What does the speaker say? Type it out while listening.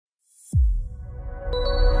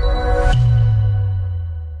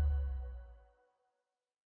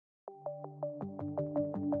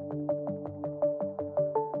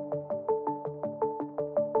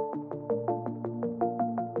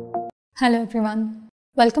Hello everyone,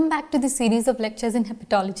 welcome back to the series of lectures in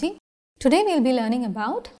hepatology. Today we will be learning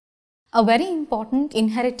about a very important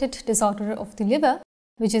inherited disorder of the liver,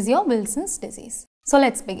 which is your Wilson's disease. So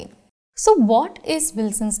let's begin. So what is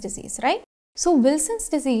Wilson's disease, right? So Wilson's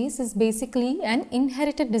disease is basically an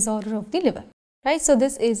inherited disorder of the liver, right? So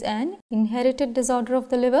this is an inherited disorder of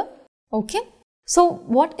the liver, okay? So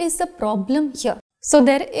what is the problem here? So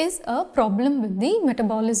there is a problem with the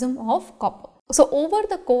metabolism of copper. So over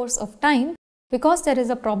the course of time, because there is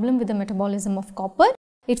a problem with the metabolism of copper,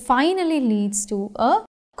 it finally leads to a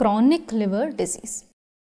chronic liver disease,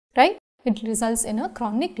 right? It results in a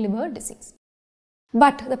chronic liver disease.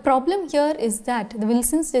 But the problem here is that the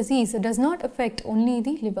Wilson's disease does not affect only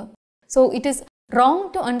the liver. So it is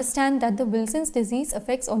wrong to understand that the Wilson's disease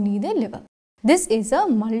affects only the liver. This is a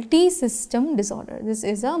multi-system disorder. This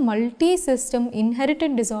is a multi-system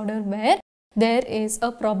inherited disorder where there is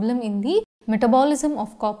a problem in the metabolism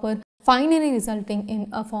of copper, finally resulting in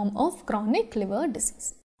a form of chronic liver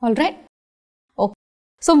disease. Alright? Okay.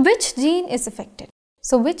 So which gene is affected?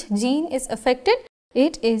 So which gene is affected?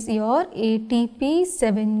 It is your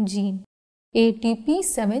ATP7 gene,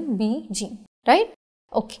 ATP7B gene, right?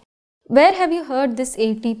 Okay. Where have you heard this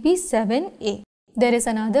ATP7A? There is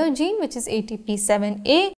another gene which is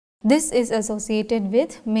ATP7A. This is associated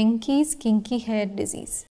with Menkes kinky hair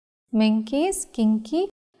disease. Menkes kinky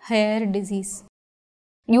hair disease.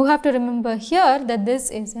 You have to remember here that this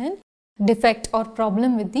is a defect or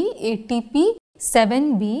problem with the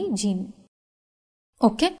ATP7B gene.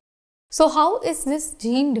 Okay. So how is this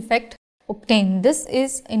gene defect obtained? This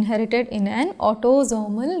is inherited in an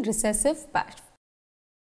autosomal recessive pattern.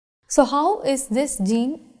 So how is this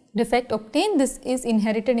gene defect obtained? This is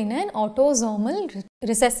inherited in an autosomal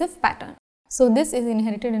recessive pattern. So this is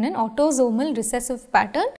inherited in an autosomal recessive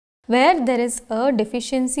pattern where there is a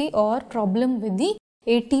deficiency or problem with the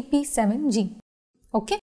ATP7 gene.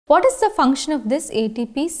 Okay. What is the function of this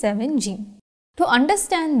ATP7 gene? To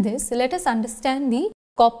understand this, let us understand the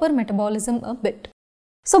copper metabolism a bit.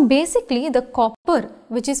 So basically the copper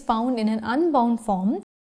which is found in an unbound form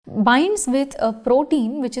binds with a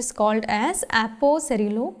protein which is called as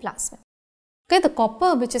apoceruloplasmin. Okay, the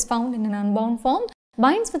copper which is found in an unbound form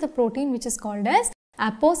binds with a protein which is called as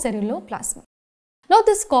apoceruloplasmin. Now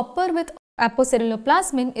this copper with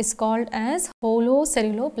apoceruloplasmin is called as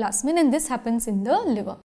holoceruloplasmin, and this happens in the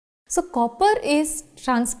liver. So copper is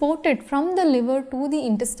transported from the liver to the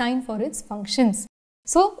intestine for its functions.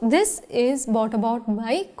 So this is brought about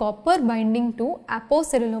by copper binding to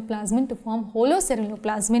apoceruloplasmin to form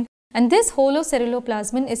holoceruloplasmin, and this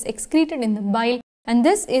holoceruloplasmin is excreted in the bile, and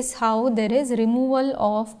this is how there is removal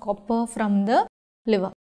of copper from the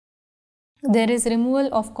liver. There is removal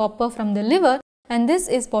of copper from the liver, and this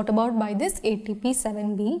is brought about by this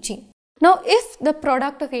ATP7B gene. Now if the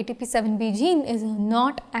product of ATP7B gene is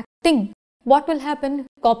not acting, what will happen?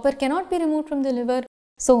 Copper cannot be removed from the liver.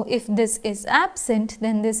 So if this is absent,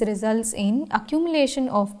 then this results in accumulation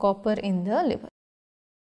of copper in the liver.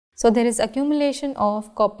 So there is accumulation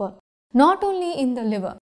of copper not only in the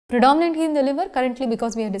liver, predominantly in the liver currently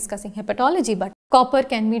because we are discussing hepatology, but copper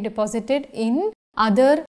can be deposited in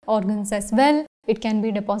other organs as well. It can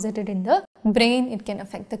be deposited in the brain, it can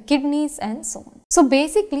affect the kidneys and so on. So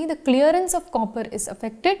basically the clearance of copper is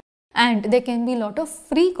affected and there can be a lot of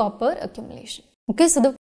free copper accumulation. Okay, so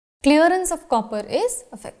the clearance of copper is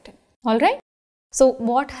affected. Alright. So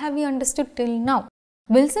what have we understood till now?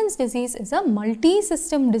 Wilson's disease is a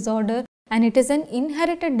multi-system disorder and it is an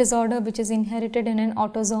inherited disorder which is inherited in an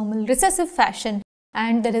autosomal recessive fashion,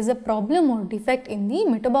 and there is a problem or defect in the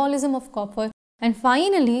metabolism of copper, and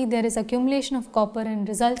finally there is accumulation of copper and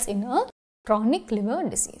results in a chronic liver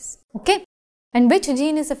disease. Okay. And which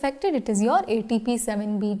gene is affected? It is your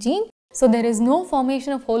ATP7B gene. So there is no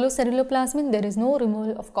formation of holoceruloplasmin, there is no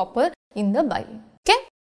removal of copper in the bile. Okay.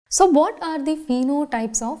 So what are the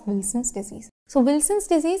phenotypes of Wilson's disease? So Wilson's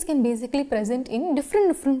disease can basically present in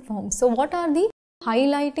different forms. So what are the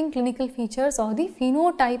highlighting clinical features or the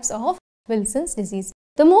phenotypes of Wilson's disease?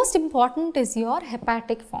 The most important is your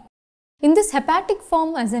hepatic form. In this hepatic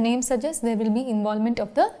form, as the name suggests, there will be involvement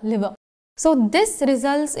of the liver. So this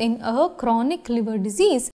results in a chronic liver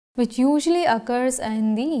disease which usually occurs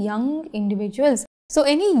in the young individuals. So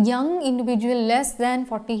any young individual less than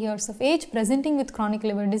 40 years of age presenting with chronic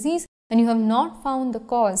liver disease and you have not found the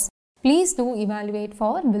cause, please do evaluate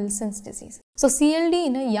for Wilson's disease. So CLD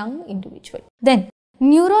in a young individual. Then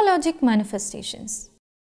neurologic manifestations.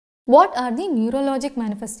 What are the neurologic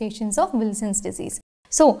manifestations of Wilson's disease?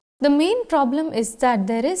 So the main problem is that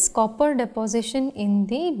there is copper deposition in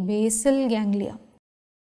the basal ganglia.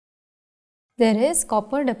 There is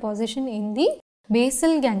copper deposition in the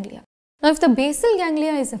basal ganglia. Now, if the basal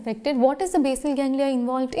ganglia is affected, what is the basal ganglia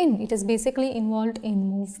involved in? It is basically involved in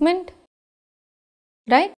movement,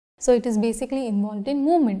 right? So, it is basically involved in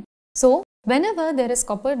movement. So, whenever there is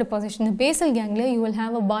copper deposition in the basal ganglia, you will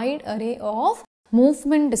have a wide array of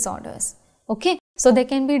movement disorders. Okay, so there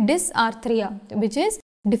can be dysarthria, which is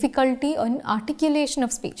difficulty in articulation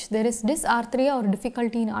of speech. There is dysarthria or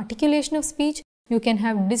difficulty in articulation of speech. You can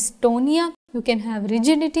have dystonia, you can have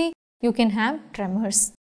rigidity, you can have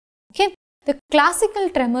tremors. Okay, the classical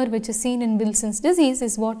tremor which is seen in Wilson's disease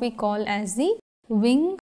is what we call as the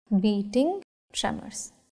wing beating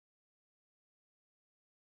tremors.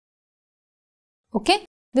 Okay,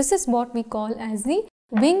 this is what we call as the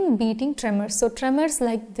wing beating tremors. So, tremors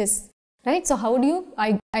like this, right? So, how do you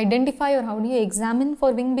identify or how do you examine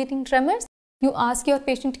for wing beating tremors? You ask your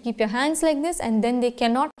patient to keep your hands like this, and then they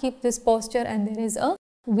cannot keep this posture and there is a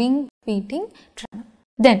wing beating tremor.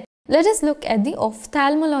 Then, let us look at the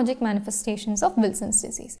ophthalmologic manifestations of Wilson's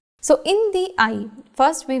disease. So, in the eye,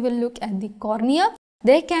 first we will look at the cornea.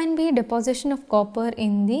 There can be deposition of copper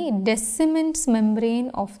in the Descemet's membrane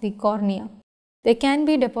of the cornea. There can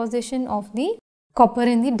be deposition of the copper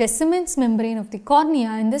in the Descemet's membrane of the cornea,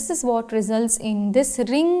 and this is what results in this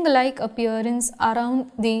ring-like appearance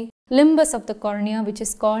around the limbus of the cornea, which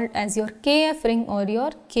is called as your KF ring or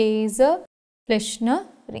your Kayser-Fleischer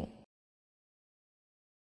ring.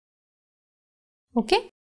 Okay,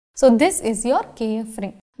 so this is your KF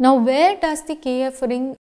ring. Now, where does the KF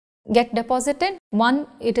ring get deposited? One,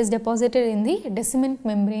 it is deposited in the Descemet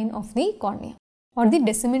membrane of the cornea or the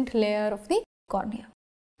Descemet layer of the cornea.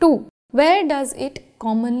 2. Where does it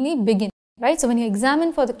commonly begin? Right, so when you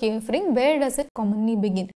examine for the KF ring, where does it commonly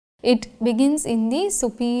begin? It begins in the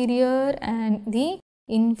superior and the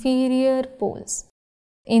inferior poles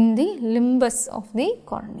in the limbus of the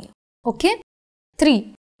cornea. Okay.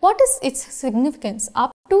 3. What is its significance?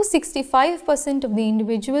 Up to 65% of the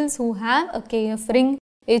individuals who have a KF ring,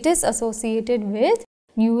 it is associated with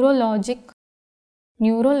neurologic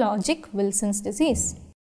Wilson's disease.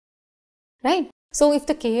 Right. So, if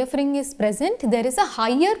the KF ring is present, there is a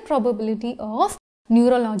higher probability of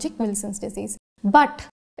neurologic Wilson's disease. But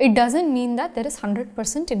it doesn't mean that there is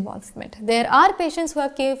 100% involvement. There are patients who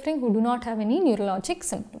have KF ring who do not have any neurologic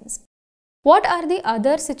symptoms. What are the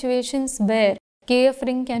other situations where KF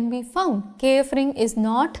ring can be found? KF ring is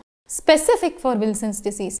not specific for Wilson's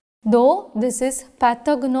disease. Though this is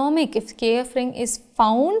pathognomic, if KF ring is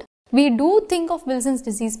found, we do think of Wilson's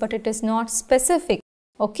disease, but it is not specific.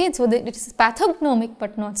 Okay, so it is pathognomic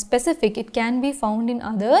but not specific. It can be found in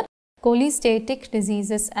other cholestatic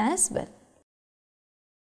diseases as well.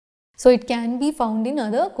 So, it can be found in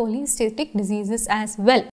other cholestatic diseases as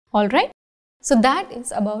well. Alright. So, that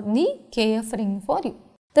is about the KF ring for you.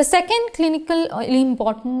 The second clinically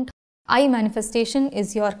important eye manifestation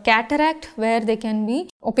is your cataract, where there can be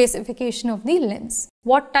opacification of the lens.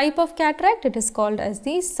 What type of cataract? It is called as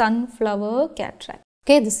the sunflower cataract.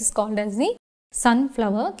 Okay, this is called as the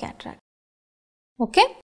sunflower cataract.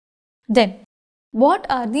 Okay. Then, what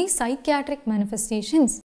are the psychiatric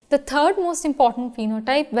manifestations? The third most important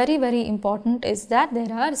phenotype, very important, is that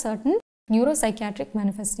there are certain neuropsychiatric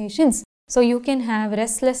manifestations. So, you can have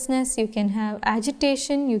restlessness, you can have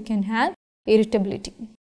agitation, you can have irritability.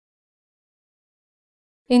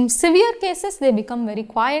 In severe cases, they become very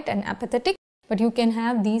quiet and apathetic, but you can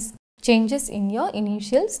have these changes in your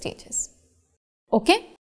initial stages. Okay.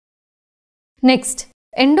 Next,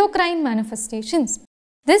 endocrine manifestations.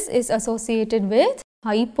 This is associated with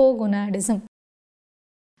hypogonadism.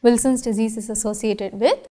 Wilson's disease is associated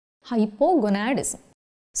with hypogonadism.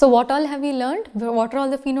 So, what all have we learned? What are all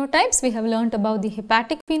the phenotypes? We have learned about the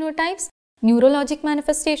hepatic phenotypes, neurologic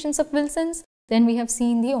manifestations of Wilson's. Then we have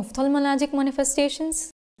seen the ophthalmologic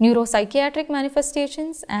manifestations, neuropsychiatric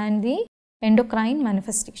manifestations, and the endocrine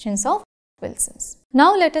manifestations of Wilson's.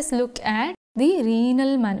 Now, let us look at the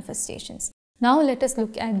renal manifestations.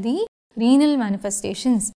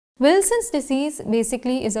 Wilson's disease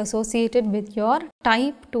basically is associated with your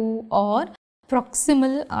type 2 or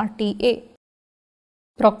proximal RTA,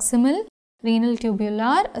 proximal renal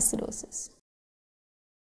tubular acidosis.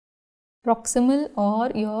 Proximal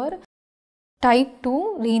or your type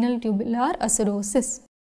 2 renal tubular acidosis.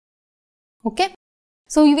 Okay.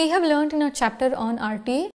 So, we have learned in our chapter on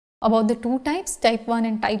RTA about the two types, type 1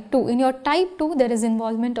 and type 2. In your type 2, there is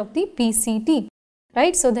involvement of the PCT,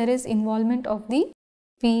 right? So, there is involvement of the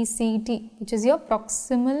PCT, which is your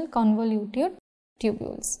proximal convoluted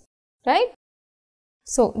tubules, right?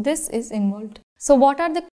 So, this is involved. So, what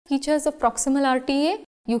are the features of proximal RTA?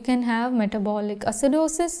 You can have metabolic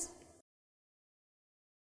acidosis,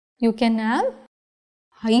 you can have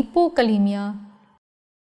hypokalemia,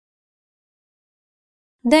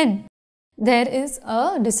 Then there is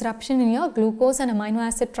a disruption in your glucose and amino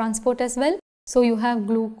acid transport as well. So you have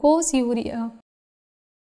glucose urea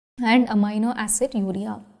and amino acid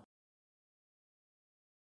urea,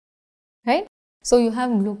 right? So you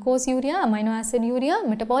have glucose urea, amino acid urea,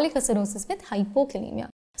 metabolic acidosis with hypokalemia.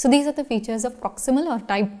 So these are the features of proximal or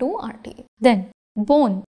type 2 RTA. Then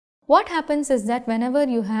bone. What happens is that whenever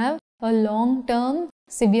you have a long-term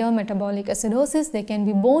severe metabolic acidosis, there can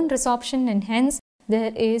be bone resorption, and hence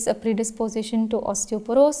there is a predisposition to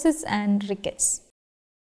osteoporosis and rickets.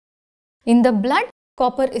 In the blood,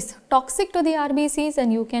 copper is toxic to the RBCs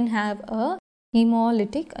and you can have a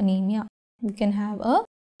hemolytic anemia. You can have a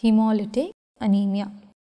hemolytic anemia.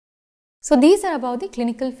 So these are about the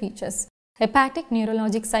clinical features: hepatic,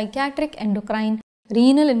 neurologic, psychiatric, endocrine,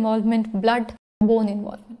 renal involvement, blood, bone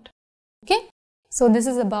involvement. Okay, so this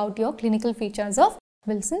is about your clinical features of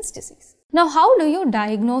Wilson's disease. Now, how do you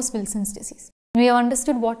diagnose Wilson's disease? We have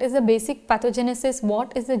understood what is the basic pathogenesis,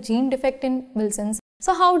 what is the gene defect in Wilson's.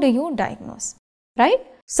 So how do you diagnose, right?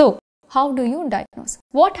 So how do you diagnose?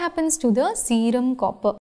 What happens to the serum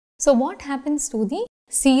copper? So what happens to the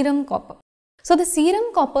serum copper? So the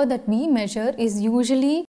serum copper that we measure is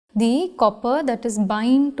usually the copper that is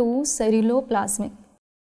bind to ceruloplasmin,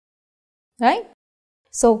 right?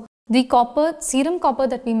 So the serum copper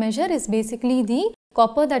that we measure is basically the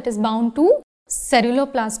copper that is bound to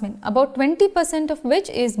ceruloplasmin, about 20% of which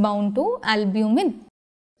is bound to albumin,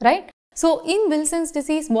 right? So in Wilson's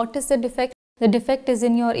disease, what is the defect? The defect is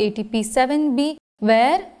in your ATP7B,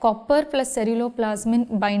 where copper plus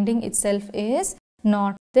ceruloplasmin binding itself is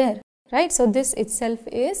not there, right? So this itself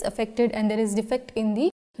is affected and there is defect in the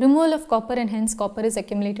removal of copper, and hence copper is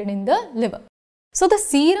accumulated in the liver. So the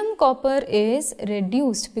serum copper is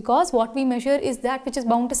reduced because what we measure is that which is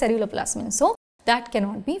bound to ceruloplasmin. So that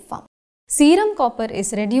cannot be found. Serum copper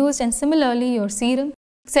is reduced, and similarly your serum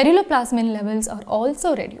ceruloplasmin levels are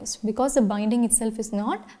also reduced because the binding itself is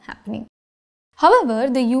not happening. However,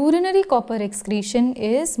 the urinary copper excretion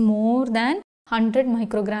is more than 100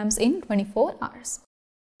 micrograms in 24 hours.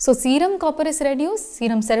 So serum copper is reduced,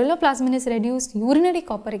 serum ceruloplasmin is reduced, urinary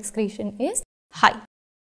copper excretion is high.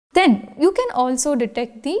 Then you can also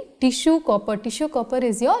detect the tissue copper. Tissue copper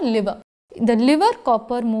is your liver. The liver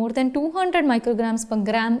copper more than 200 micrograms per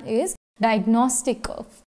gram is diagnostic of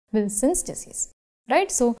Wilson's disease,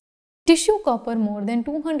 right? So tissue copper more than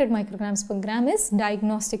 200 micrograms per gram is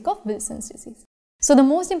diagnostic of Wilson's disease. So the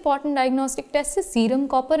most important diagnostic test is serum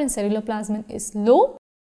copper and ceruloplasmin is low,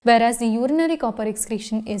 whereas the urinary copper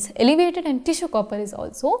excretion is elevated and tissue copper is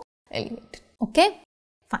also elevated. Okay,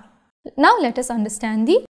 fine. Now let us understand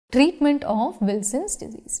the treatment of Wilson's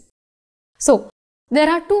disease. So there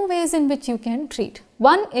are two ways in which you can treat.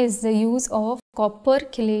 One is the use of copper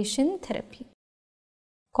chelation therapy.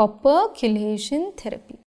 Copper chelation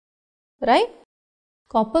therapy, right?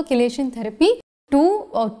 Copper chelation therapy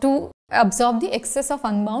to absorb the excess of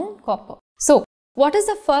unbound copper. So what is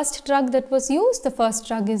the first drug that was used? The first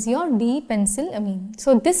drug is your D-pencilamine.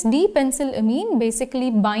 So this D-pencilamine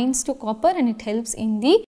basically binds to copper and it helps in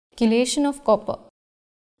the chelation of copper,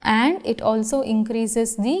 and it also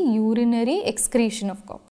increases the urinary excretion of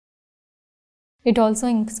copper. It also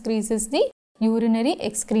increases the urinary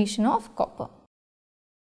excretion of copper.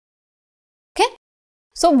 Okay.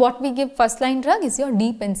 So what we give first line drug is your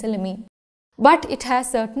D-pencilamine, but it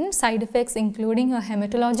has certain side effects, including a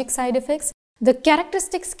hematologic side effects. The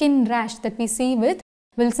characteristic skin rash that we see with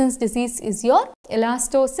Wilson's disease is your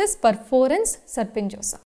elastosis perforans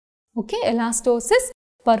serpingosa. Okay, elastosis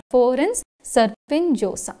perforans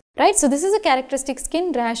serpingosa, right? So this is a characteristic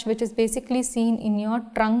skin rash which is basically seen in your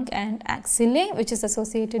trunk and axillae, which is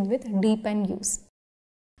associated with D-pen use.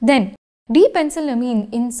 Then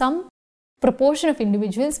D-pencilamine in some proportion of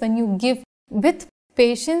individuals when you give with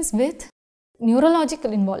patients with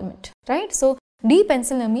neurological involvement, right? So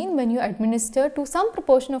D-pencilamine when you administer to some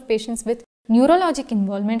proportion of patients with neurologic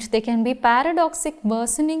involvement, there can be paradoxic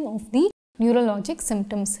worsening of the neurologic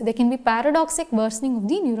symptoms. There can be paradoxic worsening of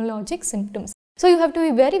the neurologic symptoms. So you have to be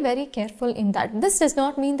very, very careful in that. This does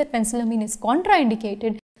not mean that penicillamine is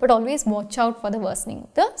contraindicated, but always watch out for the worsening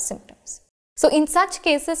of the symptoms. So in such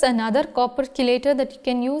cases, another copper chelator that you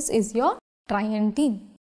can use is your trientine.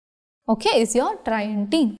 Okay, is your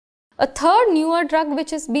trientine. A third newer drug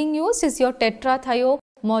which is being used is your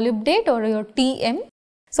tetrathiomolybdate or your TM.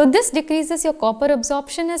 So this decreases your copper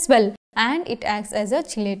absorption as well, and it acts as a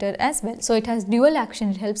chelator as well. So it has dual action.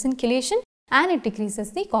 It helps in chelation and it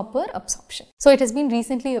decreases the copper absorption. So it has been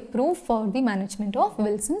recently approved for the management of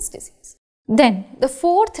Wilson's disease. Then the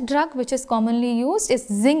fourth drug which is commonly used is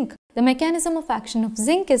zinc. The mechanism of action of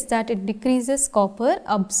zinc is that it decreases copper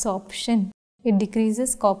absorption. It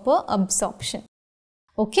decreases copper absorption.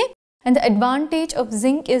 Okay. And the advantage of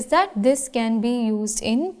zinc is that this can be used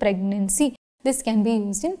in pregnancy. This can be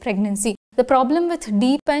used in pregnancy. The problem with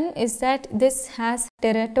D-pen is that this has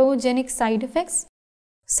teratogenic side effects.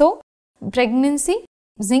 So, pregnancy,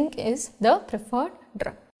 zinc is the preferred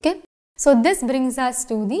drug. Okay. So, this brings us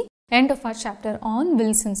to the end of our chapter on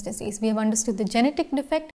Wilson's disease. We have understood the genetic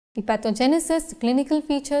defect, the pathogenesis, the clinical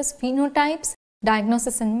features, phenotypes,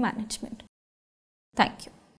 diagnosis and management. Thank you.